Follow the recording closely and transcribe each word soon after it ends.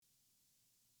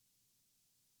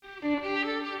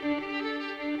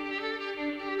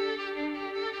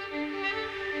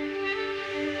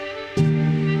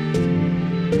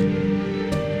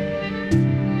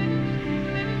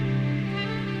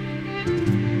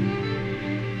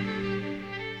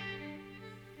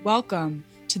Welcome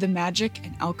to the Magic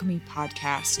and Alchemy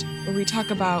podcast, where we talk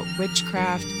about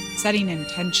witchcraft, setting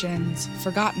intentions,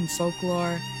 forgotten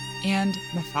folklore, and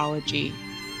mythology.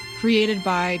 Created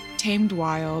by Tamed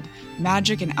Wild,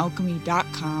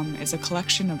 magicandalchemy.com is a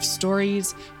collection of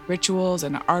stories, rituals,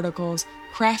 and articles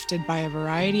crafted by a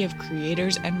variety of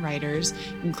creators and writers,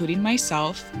 including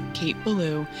myself, Kate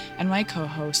Ballou, and my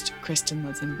co-host, Kristen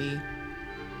Lisenby.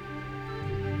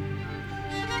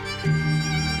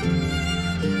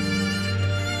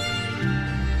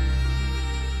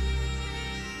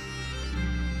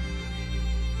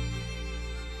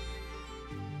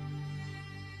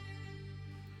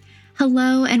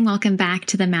 Hello and welcome back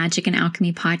to the Magic and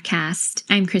Alchemy podcast.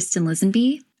 I'm Kristen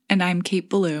Lisenby. And I'm Kate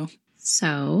Ballou.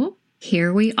 So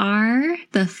here we are,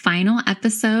 the final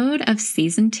episode of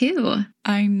season 2.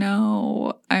 I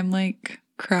know. I'm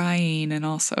crying and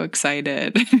also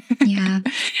excited. Yeah.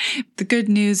 The good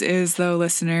news is, though,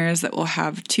 listeners, that we'll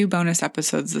have 2 bonus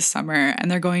episodes this summer,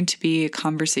 and they're going to be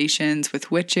conversations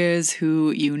with witches who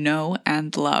you know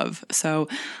and love. So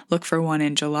look for one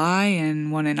in July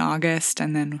and one in August,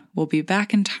 and then we'll be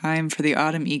back in time for the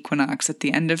autumn equinox at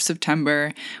the end of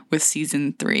September with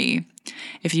season 3.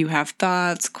 If you have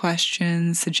thoughts,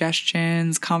 questions,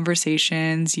 suggestions,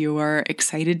 conversations you are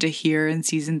excited to hear in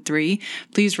season 3,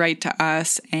 please write to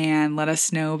us and let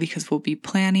us know, because we'll be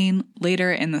planning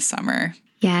later in the summer.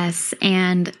 Yes.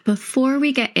 And before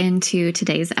we get into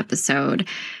today's episode,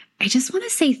 I just want to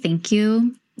say thank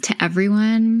you to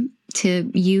everyone,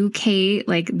 to you, Kate,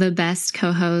 the best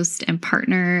co-host and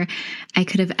partner I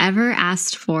could have ever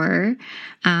asked for.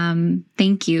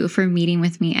 Thank you for meeting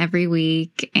with me every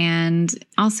week. And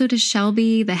also to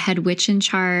Shelby, the head witch in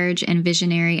charge and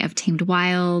visionary of Tamed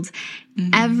Wild,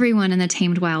 everyone in the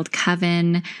Tamed Wild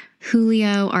coven,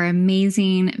 Julio, our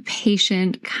amazing,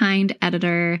 patient, kind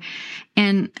editor,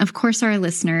 and of course our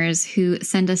listeners who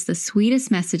send us the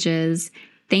sweetest messages.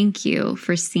 Thank you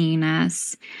for seeing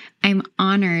us. I'm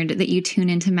honored that you tune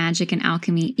into Magic and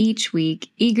Alchemy each week,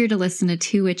 eager to listen to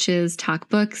 2 witches talk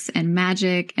books and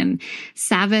magic and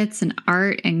Sabbats and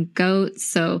art and goats.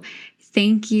 So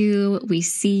thank you. We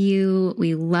see you.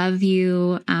 We love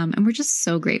you. And we're just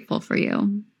so grateful for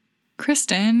you.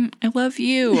 Kristen, I love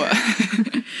you.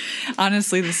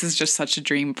 Honestly, this is just such a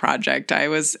dream project. I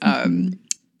was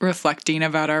reflecting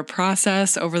about our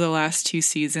process over the last 2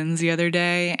 seasons the other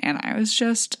day, and I was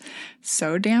just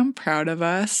so damn proud of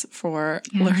us for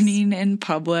learning in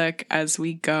public as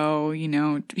we go,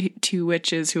 2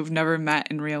 witches who have never met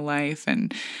in real life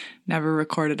and never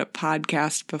recorded a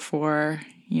podcast before,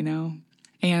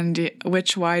 And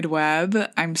Witch Wide Web,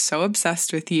 I'm so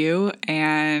obsessed with you,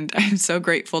 and I'm so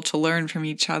grateful to learn from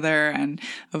each other and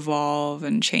evolve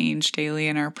and change daily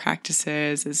in our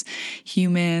practices as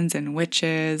humans and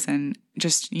witches, and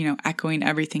just, echoing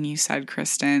everything you said,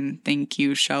 Kristen. Thank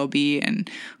you, Shelby and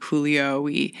Julio.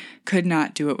 We could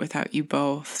not do it without you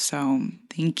both. So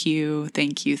thank you,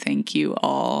 thank you, thank you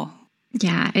all.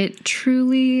 Yeah, it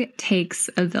truly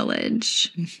takes a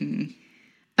village. Mm-hmm.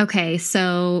 Okay,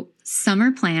 so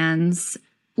summer plans.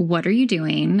 What are you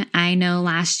doing? I know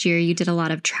last year you did a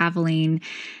lot of traveling.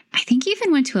 I think you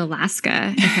even went to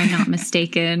Alaska, if I'm not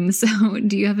mistaken. So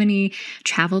do you have any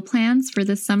travel plans for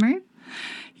this summer?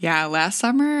 Yeah, last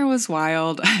summer was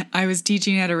wild. I was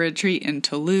teaching at a retreat in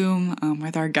Tulum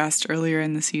with our guest earlier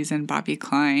in the season, Bobby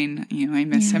Klein. I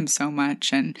miss him so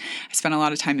much. And I spent a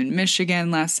lot of time in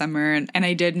Michigan last summer. And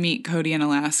I did meet Cody in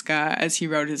Alaska as he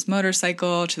rode his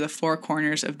motorcycle to the 4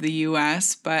 corners of the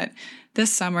U.S. But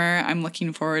this summer, I'm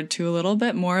looking forward to a little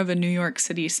bit more of a New York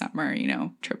City summer,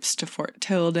 trips to Fort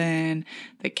Tilden,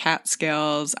 the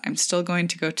Catskills. I'm still going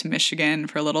to go to Michigan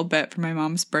for a little bit for my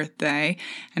mom's birthday,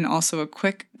 and also a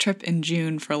quick trip in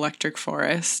June for Electric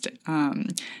Forest.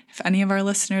 If any of our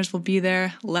listeners will be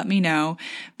there, let me know.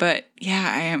 But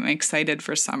yeah, I am excited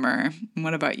for summer.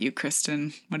 What about you,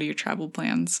 Kristen? What are your travel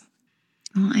plans?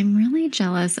 Well, I'm really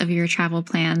jealous of your travel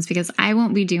plans because I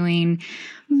won't be doing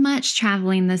much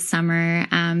traveling this summer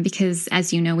because,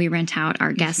 as you know, we rent out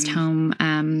our guest home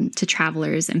to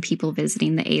travelers and people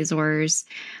visiting the Azores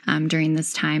during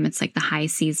this time. It's like the high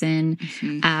season.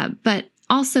 But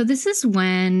also, this is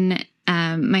when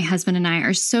my husband and I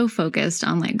are so focused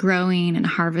on growing and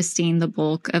harvesting the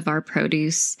bulk of our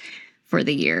produce for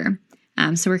the year.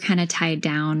 So we're kind of tied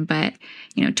down, but,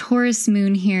 Taurus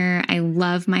moon here. I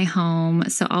love my home.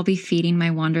 So I'll be feeding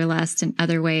my wanderlust in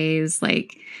other ways,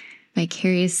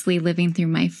 vicariously living through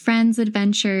my friends'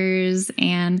 adventures,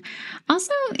 and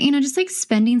also, just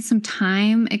spending some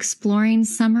time exploring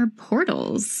summer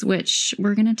portals, which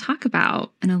we're going to talk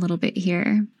about in a little bit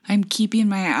here. I'm keeping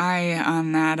my eye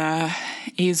on that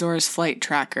Azores flight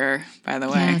tracker, by the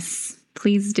way. Yes.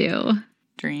 Please do.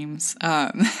 Dreams.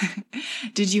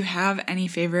 Did you have any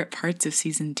favorite parts of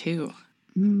season 2?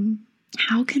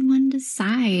 How can one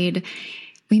decide?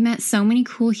 We met so many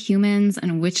cool humans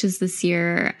and witches this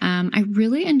year. I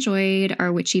really enjoyed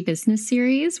our Witchy Business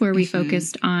series where we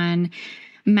focused on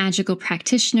magical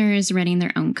practitioners running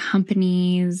their own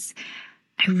companies.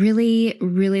 I really,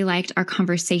 really liked our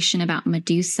conversation about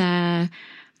Medusa.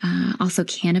 Also,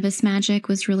 cannabis magic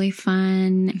was really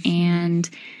fun. And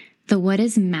the What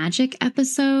is Magic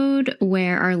episode,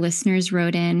 where our listeners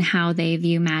wrote in how they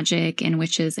view magic and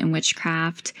witches and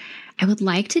witchcraft. I would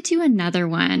like to do another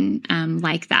one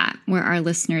like that, where our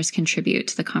listeners contribute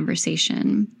to the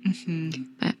conversation.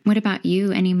 But what about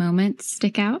you? Any moments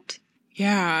stick out?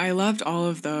 Yeah, I loved all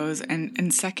of those,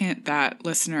 and second that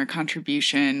listener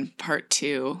contribution part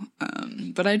 2.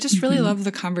 But I just really love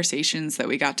the conversations that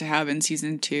we got to have in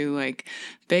season 2. Like,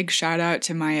 big shout out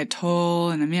to Maya Toll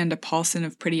and Amanda Paulson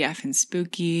of Pretty Effin'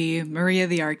 Spooky, Maria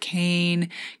the Arcane,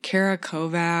 Kara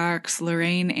Kovacs,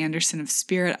 Lorraine Anderson of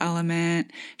Spirit Element,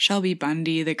 Shelby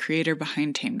Bundy, the creator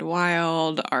behind Tamed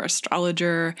Wild, our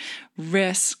astrologer,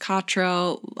 Riss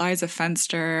Cottrell, Liza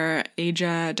Fenster,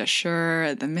 Aja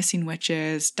Dashur, The Missing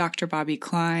Witches, Dr. Bobby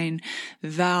Klein,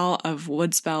 Val of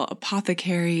Woodspell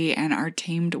Apothecary, and our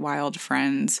Tamed Wild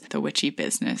friends, the Witchy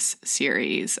Business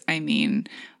series. I mean,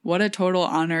 what a total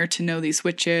honor to know these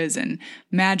witches and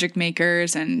magic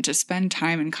makers and to spend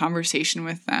time in conversation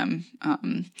with them.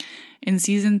 In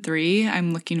season 3,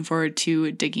 I'm looking forward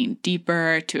to digging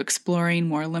deeper, to exploring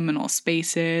more liminal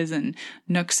spaces and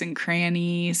nooks and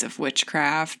crannies of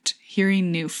witchcraft,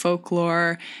 hearing new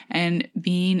folklore, and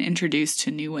being introduced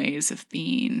to new ways of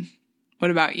being.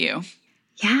 What about you?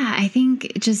 Yeah, I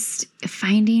think just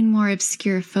finding more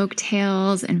obscure folk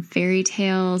tales and fairy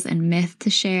tales and myth to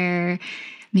share,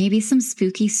 maybe some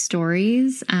spooky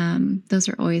stories. Those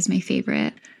are always my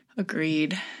favorite.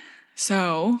 Agreed.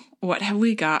 So, what have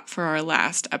we got for our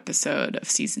last episode of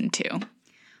season 2?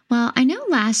 Well, I know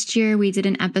last year we did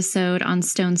an episode on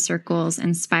stone circles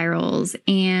and spirals,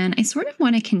 and I sort of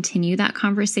want to continue that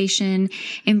conversation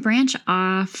and branch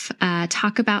off,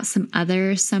 talk about some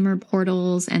other summer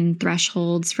portals and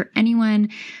thresholds for anyone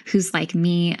who's like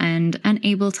me and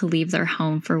unable to leave their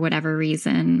home for whatever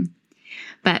reason.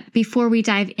 But before we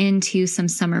dive into some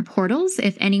summer portals,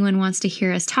 if anyone wants to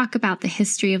hear us talk about the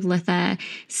history of Litha,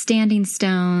 standing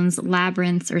stones,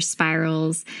 labyrinths, or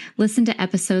spirals, listen to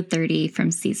episode 30 from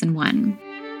season 1.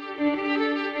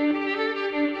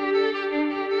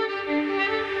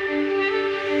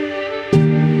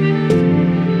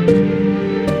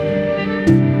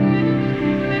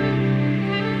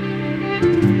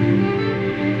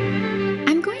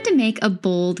 I'm going to make a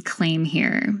bold claim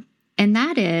here. And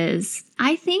that is,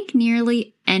 I think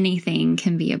nearly anything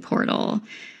can be a portal,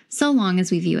 so long as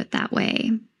we view it that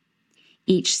way.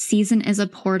 Each season is a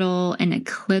portal, an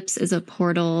eclipse is a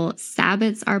portal,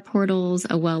 Sabbats are portals,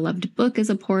 a well-loved book is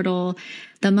a portal,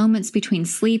 the moments between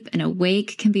sleep and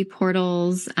awake can be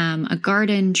portals, a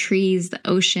garden, trees, the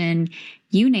ocean,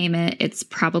 you name it, it's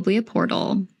probably a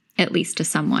portal, at least to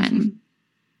someone.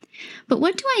 But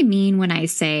what do I mean when I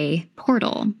say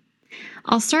portal?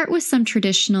 I'll start with some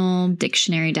traditional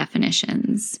dictionary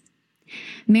definitions.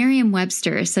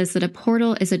 Merriam-Webster says that a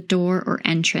portal is a door or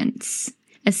entrance,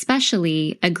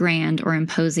 especially a grand or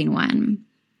imposing one.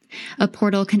 A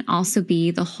portal can also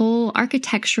be the whole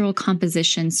architectural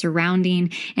composition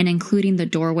surrounding and including the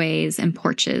doorways and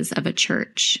porches of a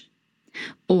church,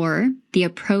 or the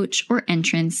approach or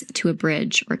entrance to a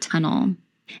bridge or tunnel.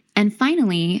 And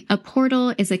finally, a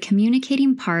portal is a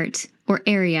communicating part or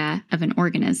area of an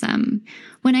organism.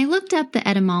 When I looked up the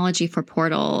etymology for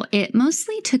portal, it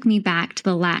mostly took me back to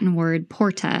the Latin word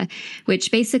porta,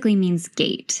 which basically means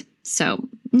gate. So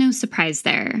no surprise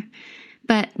there.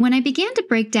 But when I began to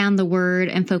break down the word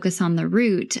and focus on the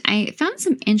root, I found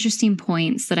some interesting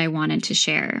points that I wanted to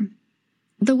share.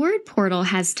 The word portal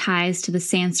has ties to the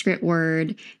Sanskrit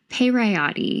word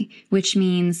perayati, which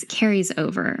means carries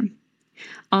over.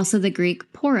 Also the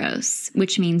Greek poros,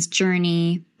 which means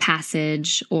journey,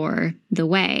 passage, or the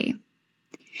way.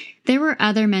 There were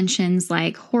other mentions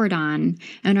like hordon,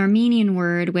 an Armenian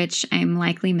word which I'm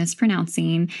likely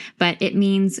mispronouncing, but it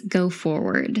means go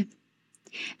forward.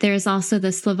 There is also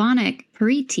the Slavonic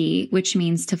periti, which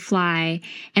means to fly,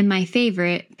 and my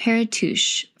favorite,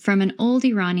 peretouche, from an old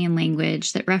Iranian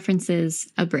language that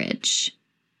references a bridge.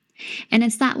 And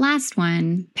it's that last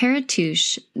one,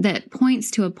 peretouche, that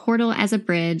points to a portal as a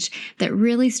bridge that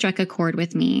really struck a chord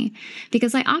with me,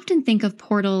 because I often think of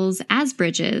portals as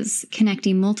bridges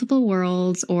connecting multiple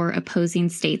worlds or opposing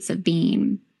states of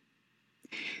being.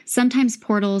 Sometimes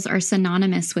portals are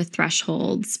synonymous with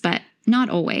thresholds, but not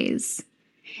always.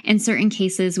 In certain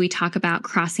cases, we talk about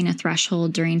crossing a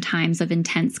threshold during times of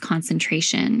intense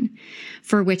concentration.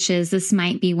 For witches, this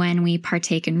might be when we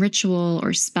partake in ritual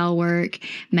or spell work,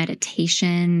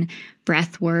 meditation,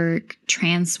 breath work,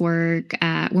 trance work,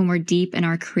 when we're deep in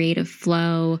our creative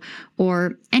flow,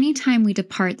 or anytime we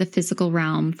depart the physical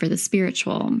realm for the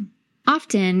spiritual.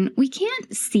 Often, we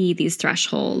can't see these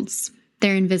thresholds.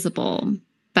 They're invisible,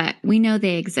 but we know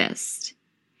they exist.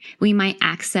 We might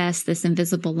access this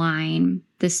invisible line,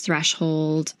 this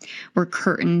threshold or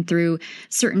curtain through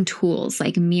certain tools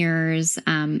like mirrors,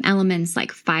 elements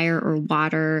like fire or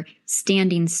water,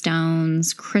 standing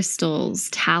stones, crystals,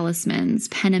 talismans,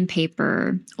 pen and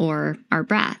paper, or our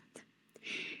breath.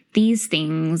 These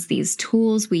things, these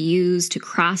tools we use to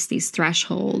cross these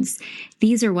thresholds,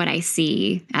 these are what I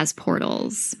see as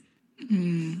portals.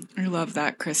 I love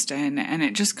that, Kristen. And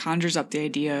it just conjures up the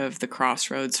idea of the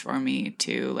crossroads for me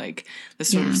too, like the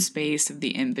sort of space of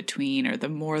the in-between or the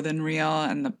more than real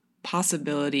and the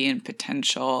possibility and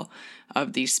potential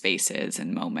of these spaces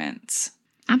and moments.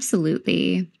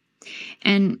 Absolutely.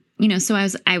 And, so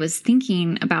I was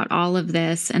thinking about all of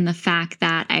this and the fact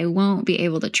that I won't be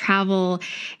able to travel.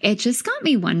 It just got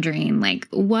me wondering, like,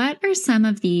 what are some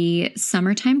of the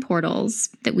summertime portals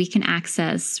that we can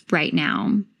access right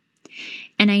now?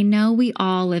 And I know we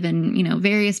all live in,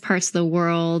 various parts of the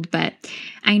world, but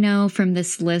I know from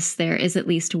this list, there is at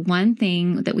least one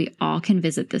thing that we all can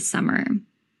visit this summer,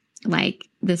 like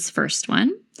this first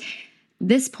one.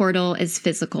 This portal is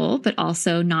physical, but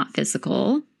also not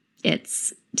physical.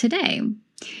 It's today.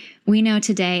 We know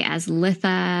today as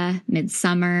Litha,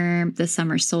 midsummer, the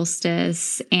summer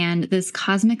solstice, and this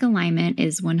cosmic alignment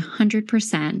is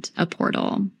 100% a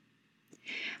portal.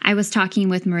 I was talking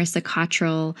with Marissa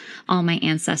Cottrell, All My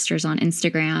Ancestors on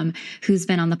Instagram, who's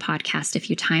been on the podcast a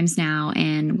few times now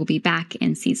and will be back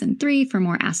in season 3 for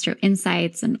more astro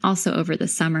insights and also over the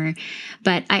summer.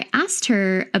 But I asked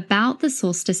her about the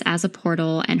solstice as a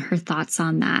portal and her thoughts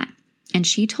on that. And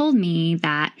she told me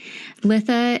that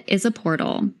Litha is a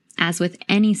portal, as with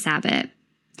any Sabbath.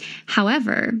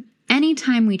 However,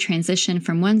 anytime we transition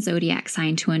from one zodiac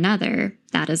sign to another,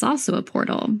 that is also a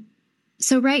portal.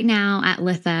 So right now at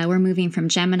Litha, we're moving from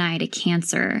Gemini to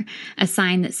Cancer, a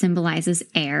sign that symbolizes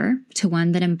air, to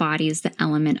one that embodies the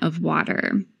element of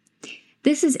water.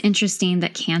 This is interesting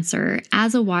that Cancer,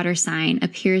 as a water sign,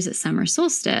 appears at summer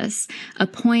solstice, a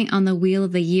point on the wheel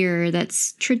of the year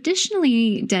that's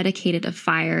traditionally dedicated to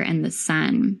fire and the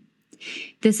sun.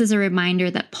 This is a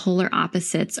reminder that polar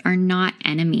opposites are not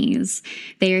enemies.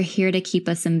 They are here to keep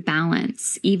us in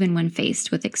balance, even when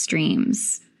faced with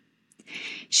extremes.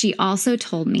 She also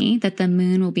told me that the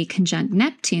moon will be conjunct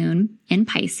Neptune in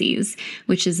Pisces,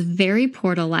 which is very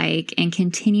portal-like and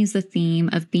continues the theme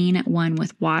of being at one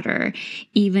with water,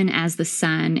 even as the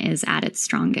sun is at its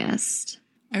strongest.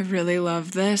 I really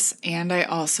love this, and I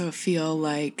also feel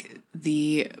like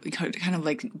the kind of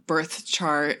like birth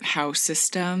chart house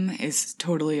system is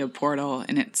totally a portal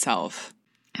in itself.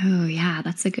 Oh, yeah,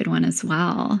 that's a good one as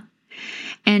well.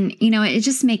 And, it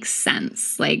just makes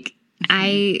sense. Like,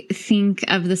 I think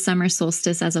of the summer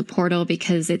solstice as a portal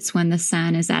because it's when the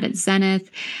sun is at its zenith.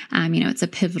 It's a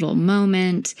pivotal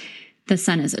moment. The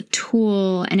sun is a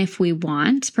tool. And if we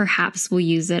want, perhaps we'll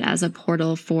use it as a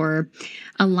portal for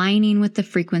aligning with the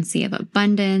frequency of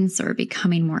abundance or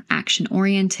becoming more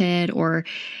action-oriented or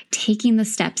taking the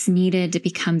steps needed to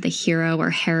become the hero or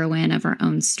heroine of our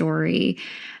own story.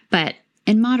 But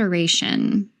in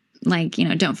moderation. Like,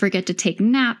 don't forget to take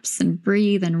naps and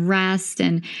breathe and rest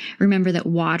and remember that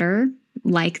water,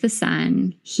 like the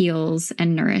sun, heals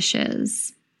and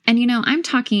nourishes. And, I'm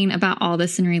talking about all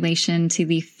this in relation to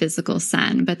the physical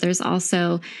sun, but there's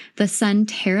also the sun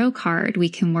tarot card we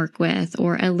can work with,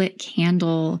 or a lit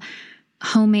candle,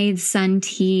 homemade sun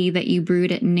tea that you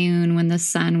brewed at noon when the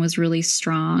sun was really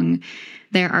strong.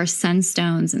 There are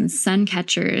sunstones and sun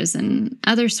catchers and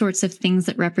other sorts of things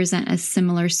that represent a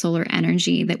similar solar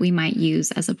energy that we might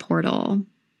use as a portal.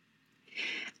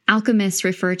 Alchemists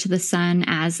refer to the sun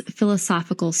as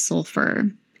philosophical sulfur.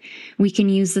 We can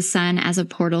use the sun as a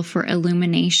portal for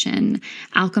illumination,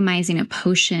 alchemizing a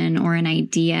potion or an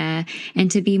idea,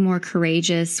 and to be more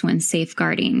courageous when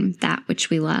safeguarding that which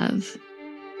we love.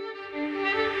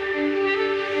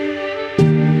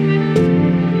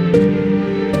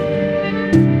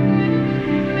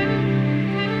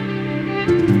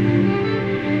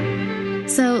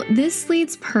 So this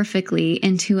leads perfectly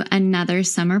into another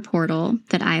summer portal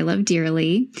that I love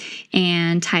dearly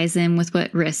and ties in with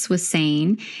what Riss was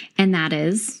saying, and that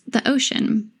is the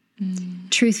ocean.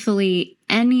 Truthfully,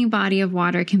 any body of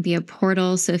water can be a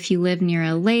portal. So if you live near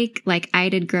a lake, like I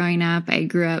did growing up, I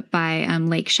grew up by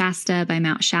Lake Shasta, by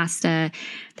Mount Shasta.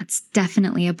 That's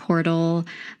definitely a portal.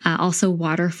 Also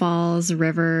waterfalls,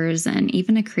 rivers, and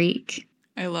even a creek.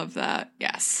 I love that.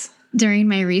 Yes. During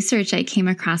my research, I came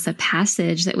across a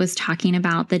passage that was talking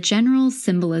about the general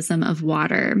symbolism of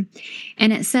water.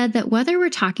 And it said that whether we're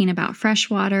talking about fresh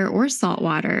water or salt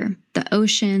water, the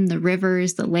ocean, the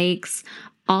rivers, the lakes,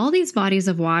 all these bodies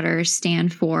of water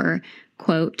stand for,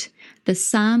 quote, the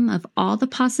sum of all the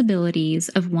possibilities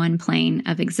of one plane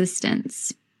of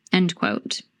existence, end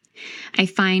quote. I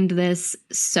find this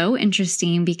so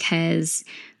interesting because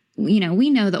we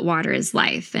know that water is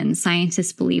life, and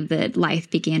scientists believe that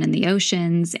life began in the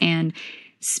oceans. And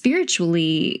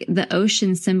spiritually, the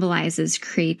ocean symbolizes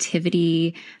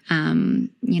creativity,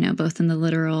 both in the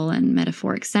literal and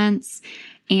metaphoric sense.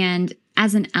 And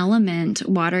as an element,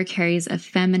 water carries a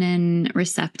feminine,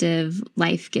 receptive,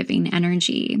 life-giving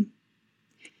energy.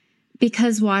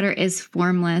 Because water is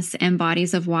formless and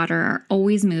bodies of water are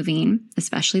always moving,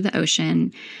 especially the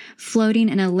ocean, floating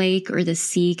in a lake or the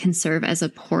sea can serve as a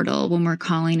portal when we're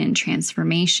calling in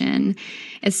transformation,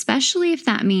 especially if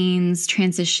that means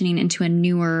transitioning into a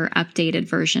newer, updated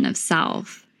version of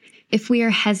self. If we are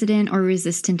hesitant or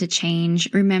resistant to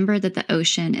change, remember that the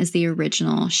ocean is the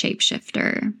original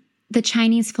shapeshifter. The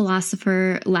Chinese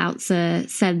philosopher Lao Tzu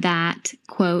said that,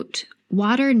 quote,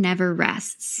 water never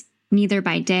rests, neither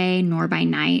by day nor by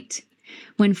night.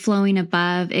 When flowing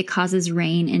above, it causes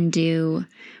rain and dew.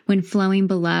 When flowing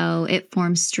below, it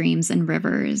forms streams and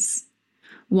rivers.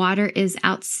 Water is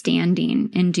outstanding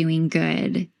in doing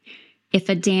good. If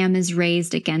a dam is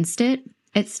raised against it,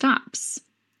 it stops.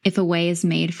 If a way is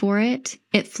made for it,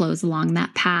 it flows along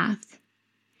that path.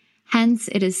 Hence,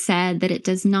 it is said that it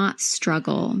does not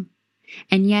struggle,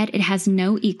 and yet it has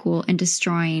no equal in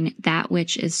destroying that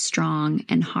which is strong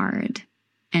and hard.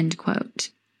 End quote.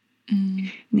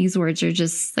 These words are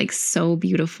just like so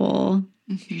beautiful.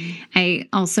 Mm-hmm. I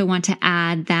also want to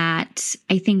add that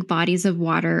I think bodies of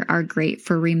water are great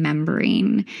for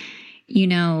remembering.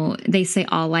 They say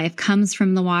all life comes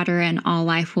from the water and all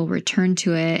life will return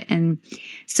to it. And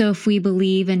so if we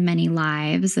believe in many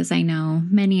lives, as I know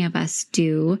many of us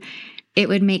do, it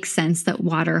would make sense that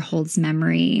water holds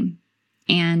memory.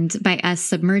 And by us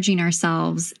submerging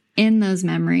ourselves in those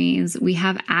memories, we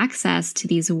have access to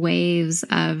these waves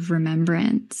of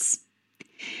remembrance.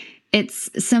 It's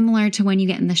similar to when you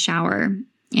get in the shower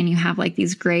and you have like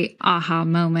these great aha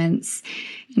moments.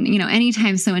 And,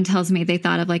 anytime someone tells me they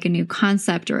thought of like a new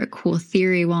concept or a cool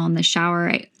theory while in the shower,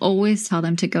 I always tell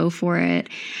them to go for it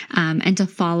and to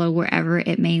follow wherever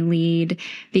it may lead,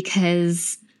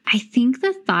 because I think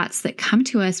the thoughts that come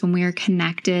to us when we are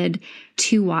connected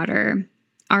to water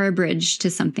are a bridge to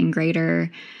something greater,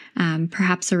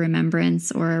 perhaps a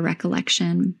remembrance or a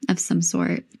recollection of some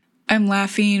sort. I'm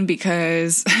laughing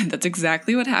because that's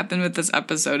exactly what happened with this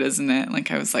episode, isn't it?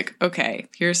 Like, I was like, okay,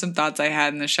 here's some thoughts I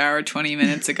had in the shower 20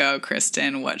 minutes ago.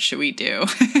 Kristen, what should we do?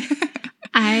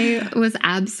 I was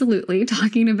absolutely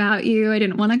talking about you. I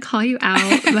didn't want to call you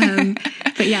out.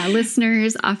 But yeah,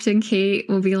 listeners, often Kate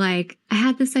will be like, I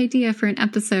had this idea for an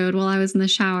episode while I was in the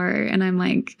shower. And I'm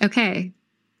like, okay,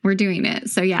 we're doing it.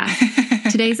 So yeah,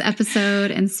 today's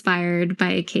episode inspired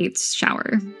by Kate's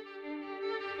shower.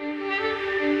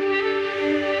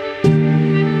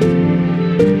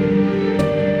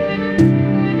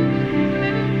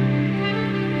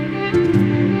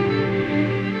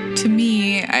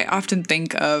 I often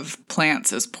think of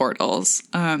plants as portals.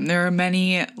 There are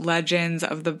many legends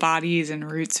of the bodies and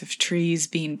roots of trees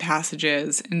being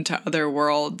passages into other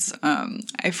worlds.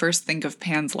 I first think of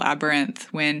Pan's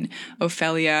Labyrinth, when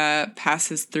Ophelia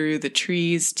passes through the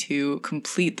trees to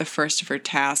complete the first of her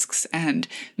tasks and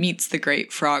meets the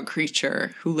great frog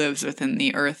creature who lives within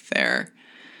the earth there.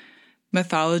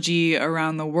 Mythology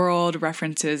around the world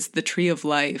references the tree of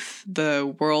life,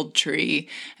 the world tree,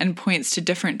 and points to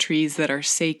different trees that are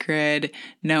sacred,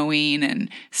 knowing, and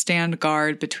stand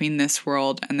guard between this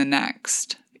world and the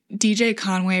next. DJ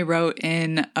Conway wrote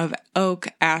in Of Oak,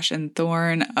 Ash, and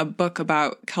Thorn, a book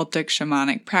about Celtic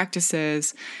shamanic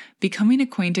practices. Becoming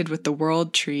acquainted with the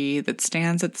world tree that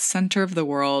stands at the center of the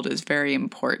world is very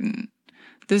important.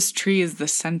 This tree is the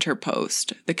center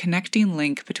post, the connecting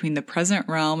link between the present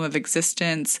realm of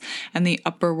existence and the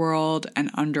upper world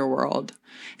and underworld.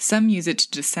 Some use it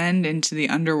to descend into the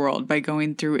underworld by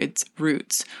going through its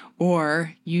roots,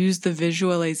 or use the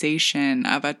visualization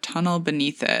of a tunnel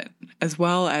beneath it, as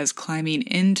well as climbing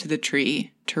into the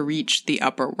tree to reach the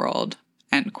upper world.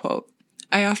 End quote.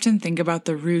 I often think about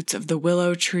the roots of the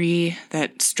willow tree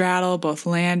that straddle both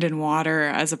land and water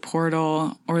as a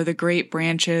portal, or the great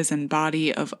branches and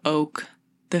body of oak,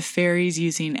 the fairies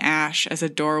using ash as a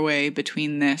doorway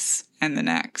between this and the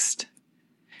next.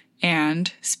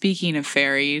 And, speaking of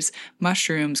fairies,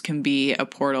 mushrooms can be a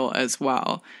portal as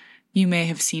well. You may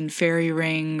have seen fairy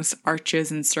rings,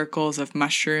 arches and circles of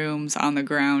mushrooms on the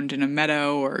ground in a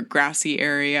meadow or grassy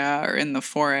area or in the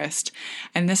forest.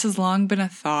 And this has long been a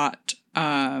thought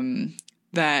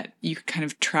that you could kind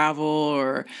of travel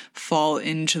or fall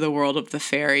into the world of the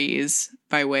fairies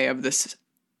by way of this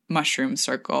mushroom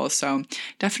circle. So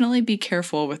definitely be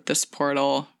careful with this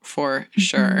portal for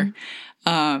sure.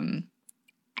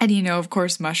 And of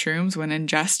course, mushrooms, when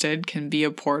ingested, can be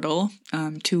a portal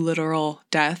to literal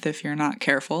death if you're not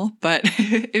careful. But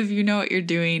if you know what you're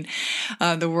doing,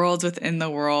 the worlds within the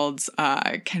worlds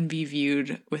can be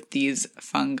viewed with these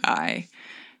fungi.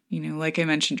 Like I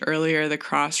mentioned earlier, the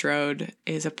crossroad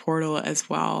is a portal as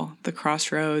well. The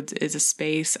crossroads is a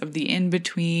space of the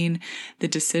in-between, the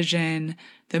decision,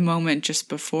 the moment just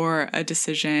before a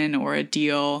decision or a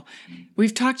deal.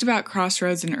 We've talked about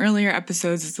crossroads in earlier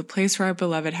episodes as the place where our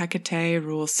beloved Hecate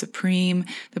rules supreme,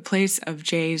 the place of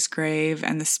Jay's grave,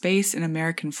 and the space in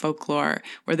American folklore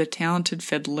where the talented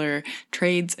fiddler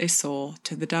trades a soul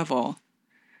to the devil.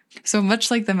 So much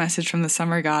like the message from the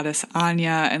summer goddess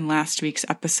Anya in last week's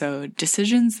episode,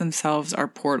 decisions themselves are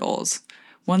portals.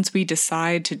 Once we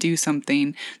decide to do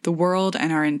something, the world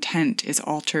and our intent is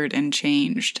altered and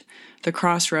changed. The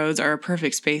crossroads are a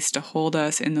perfect space to hold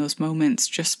us in those moments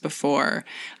just before,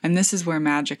 and this is where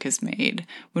magic is made,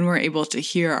 when we're able to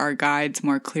hear our guides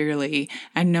more clearly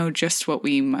and know just what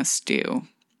we must do.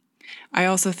 I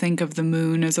also think of the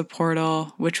moon as a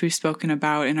portal, which we've spoken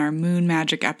about in our moon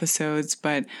magic episodes,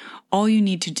 but all you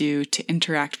need to do to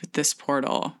interact with this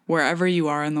portal, wherever you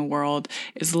are in the world,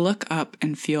 is look up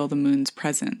and feel the moon's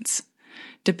presence.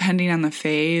 Depending on the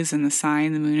phase and the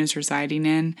sign the moon is residing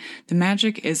in, the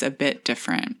magic is a bit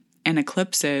different, and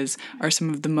eclipses are some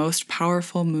of the most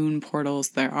powerful moon portals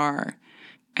there are.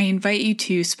 I invite you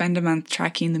to spend a month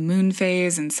tracking the moon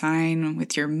phase and sign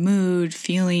with your mood,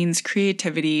 feelings,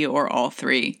 creativity, or all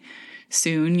three.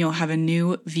 Soon you'll have a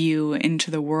new view into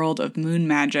the world of moon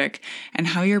magic and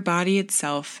how your body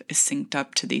itself is synced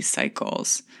up to these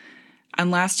cycles. And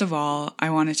last of all, I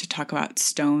wanted to talk about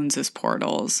stones as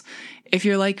portals. If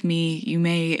you're like me, you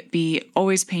may be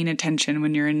always paying attention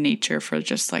when you're in nature for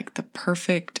just like the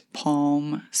perfect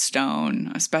palm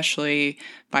stone, especially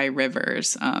by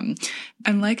rivers. And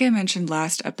like I mentioned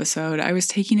last episode, I was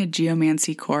taking a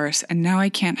geomancy course, and now I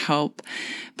can't help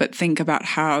but think about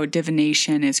how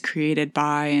divination is created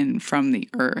by and from the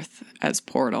earth as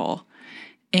portal.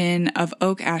 In Of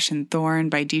Oak, Ash, and Thorn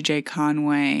by DJ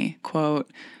Conway,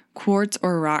 quote, "Quartz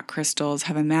or rock crystals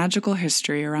have a magical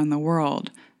history around the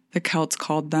world. The Celts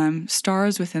called them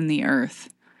stars within the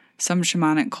earth. Some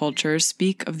shamanic cultures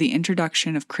speak of the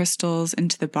introduction of crystals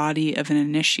into the body of an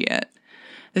initiate.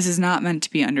 This is not meant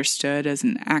to be understood as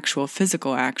an actual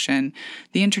physical action.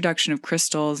 The introduction of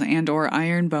crystals and or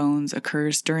iron bones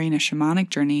occurs during a shamanic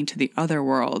journey to the other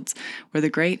worlds, where the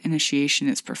great initiation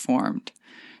is performed.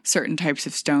 Certain types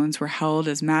of stones were held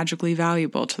as magically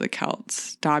valuable to the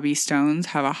Celts. Dobby stones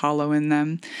have a hollow in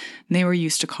them, and they were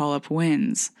used to call up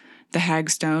winds. The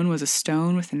hagstone was a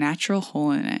stone with a natural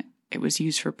hole in it. It was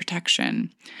used for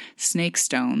protection. Snake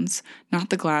stones, not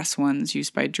the glass ones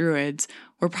used by druids,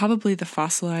 were probably the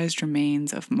fossilized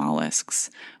remains of mollusks.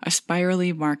 A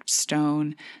spirally marked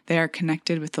stone, they are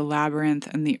connected with the labyrinth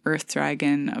and the earth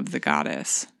dragon of the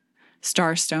goddess.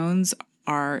 Starstones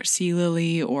are sea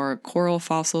lily or coral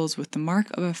fossils with the mark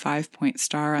of a 5-point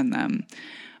star on them,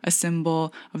 a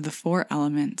symbol of the 4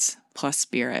 elements plus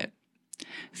spirit.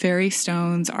 Fairy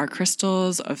stones are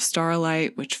crystals of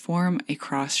starlight which form a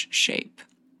cross shape.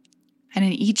 And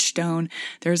in each stone,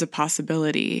 there is a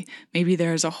possibility. Maybe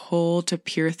there is a hole to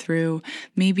peer through.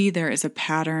 Maybe there is a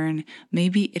pattern.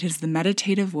 Maybe it is the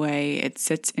meditative way it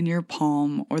sits in your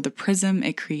palm or the prism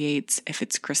it creates if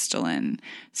it's crystalline.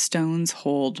 Stones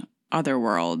hold other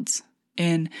worlds.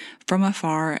 In From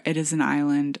Afar, It Is an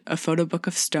Island, a photo book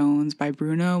of stones by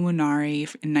Bruno Munari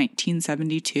in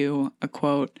 1972, a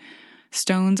quote,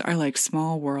 "Stones are like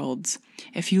small worlds.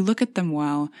 If you look at them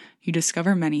well, you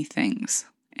discover many things.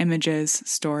 Images,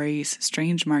 stories,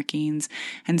 strange markings,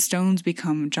 and stones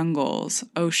become jungles,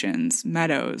 oceans,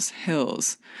 meadows,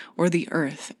 hills, or the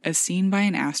earth as seen by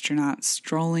an astronaut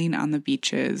strolling on the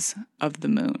beaches of the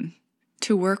moon."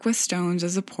 To work with stones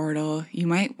as a portal, you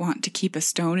might want to keep a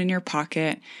stone in your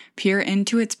pocket, peer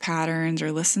into its patterns,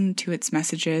 or listen to its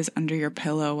messages under your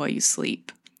pillow while you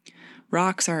sleep.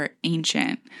 Rocks are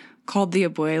ancient, Called the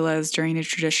abuelas during a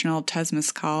traditional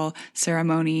Temazcal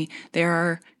ceremony, they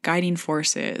are guiding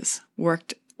forces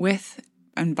worked with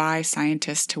and by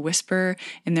scientists to whisper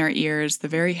in their ears the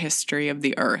very history of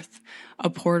the earth, a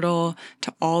portal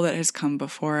to all that has come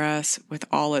before us with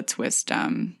all its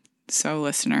wisdom. So,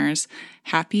 listeners,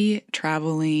 happy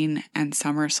traveling and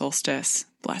summer solstice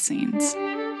blessings.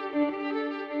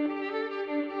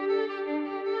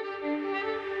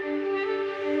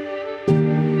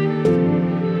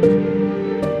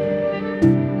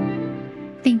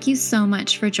 Thank you so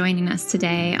much for joining us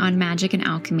today on Magic and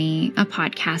Alchemy, a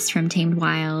podcast from Tamed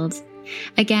Wild.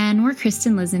 Again, we're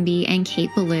Kristen Lisenby and Kate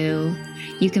Ballou.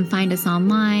 You can find us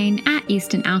online at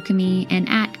Easton Alchemy and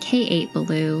at K8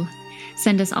 Ballou.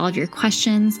 Send us all of your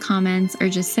questions, comments, or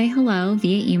just say hello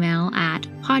via email at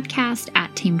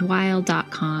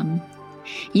podcast@tamedwild.com.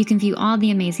 You can view all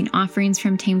the amazing offerings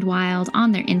from Tamed Wild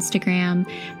on their Instagram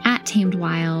at Tamed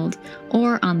Wild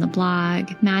or on the blog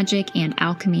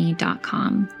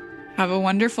magicandalchemy.com. Have a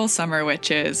wonderful summer,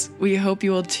 witches. We hope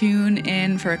you will tune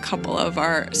in for a couple of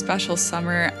our special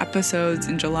summer episodes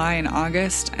in July and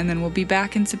August, and then we'll be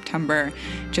back in September,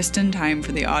 just in time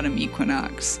for the autumn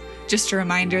equinox. Just a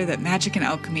reminder that magic and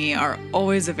alchemy are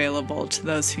always available to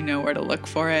those who know where to look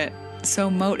for it, so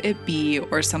mote it be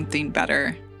or something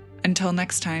better. Until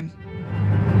next time.